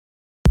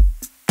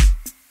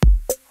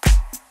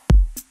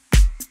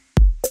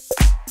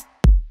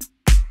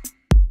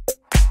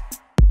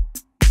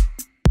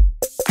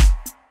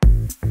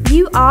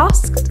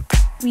asked,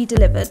 we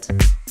delivered.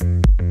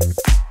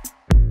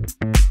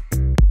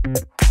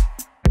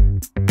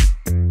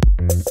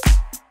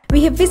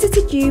 We have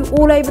visited you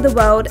all over the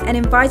world and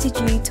invited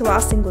you to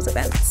our singles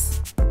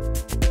events.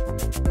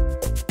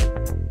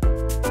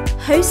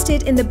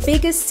 Hosted in the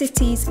biggest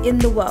cities in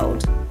the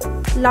world: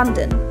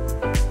 London,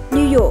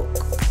 New York,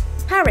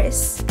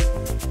 Paris,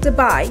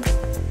 Dubai.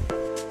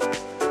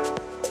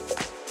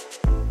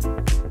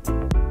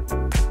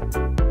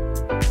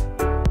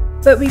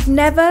 But we've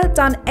never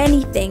done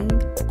anything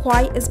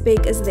quite as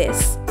big as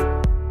this.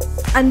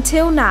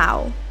 Until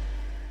now.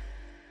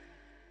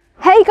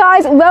 Hey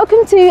guys,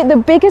 welcome to the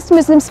biggest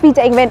Muslim speed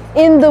dating event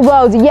in the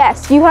world.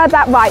 Yes, you heard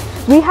that right.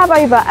 We have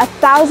over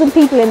 1,000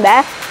 people in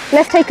there.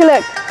 Let's take a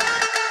look.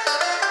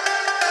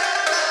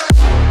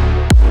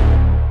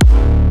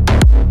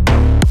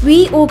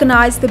 We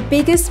organised the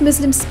biggest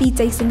Muslim speed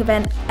dating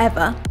event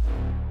ever,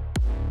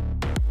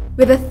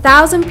 with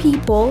 1,000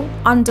 people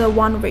under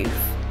one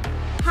roof.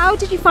 How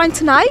did you find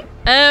tonight?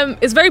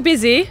 It's very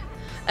busy,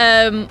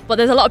 but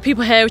there's a lot of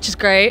people here, which is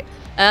great.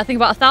 I think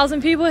about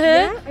 1,000 people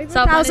here. Yeah, over so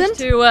I've 1,000. managed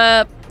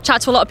to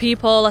chat to a lot of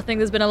people. I think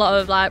there's been a lot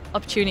of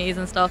opportunities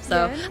and stuff,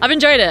 so yeah. I've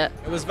enjoyed it.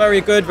 It was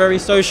very good, very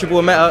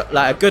sociable. Met a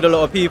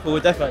lot of people,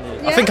 definitely.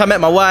 Yeah. I think I met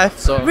my wife,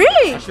 so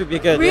really, it should be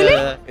good. Really?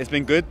 Yeah. It's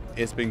been good.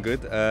 It's been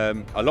good.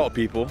 A lot of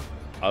people.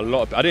 I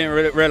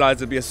didn't realize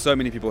there'd be so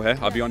many people here.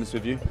 I'll be honest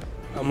with you.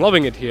 I'm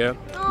loving it here.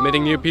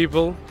 Meeting new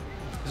people.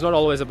 It's not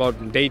always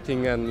about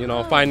dating and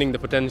finding the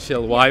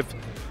potential wife.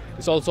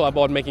 It's also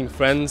about making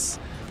friends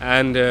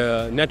and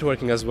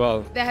networking as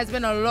well. There has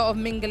been a lot of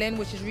mingling,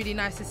 which is really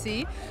nice to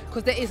see,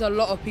 because there is a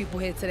lot of people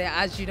here today.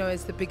 As you know,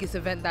 it's the biggest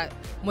event that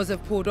Muzz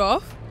have pulled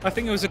off. I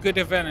think it was a good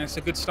event. It's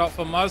a good start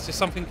for Muzz. It's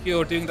something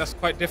you're doing that's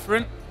quite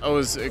different. It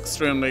was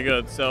extremely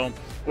good, so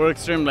we're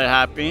extremely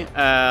happy.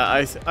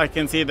 I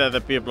can see that the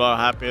people are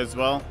happy as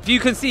well. You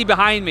can see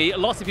behind me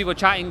lots of people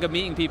chatting and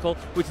meeting people,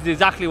 which is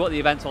exactly what the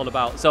event's all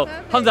about. So,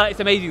 Alhamdulillah, it's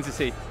amazing to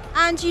see.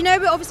 And you know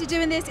we're obviously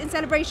doing this in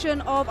celebration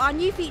of our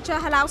new feature,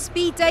 halal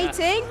speed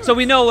dating. So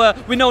we know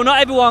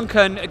not everyone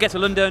can get to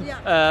London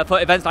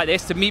for events like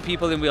this to meet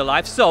people in real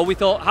life. So we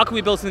thought, how can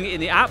we build something in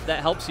the app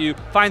that helps you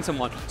find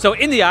someone? So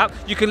in the app,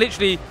 you can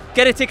literally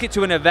get a ticket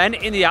to an event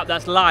in the app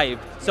that's live.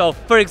 So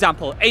for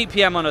example, 8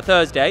 PM on a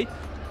Thursday,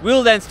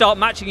 we'll then start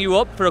matching you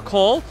up for a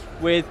call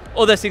with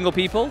other single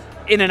people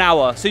in an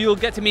hour. So you'll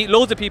get to meet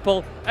loads of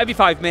people every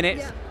 5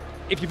 minutes. Yeah.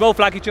 If you both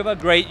like each other,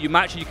 great, you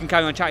match and you can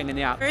carry on chatting in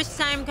the app. First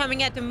time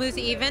coming at the Muzz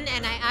event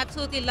and I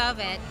absolutely love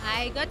it.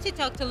 I got to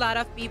talk to a lot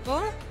of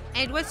people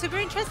and it was super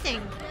interesting.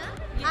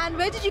 Yeah. And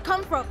where did you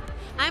come from?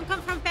 I'm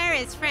come from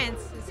Paris, France.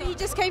 So you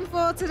just came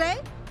for today?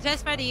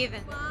 Just for the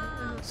event.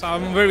 Wow. So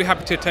I'm very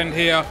happy to attend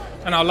here,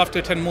 and I'd love to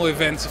attend more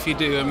events if you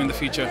do in the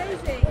future.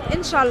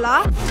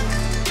 Inshallah.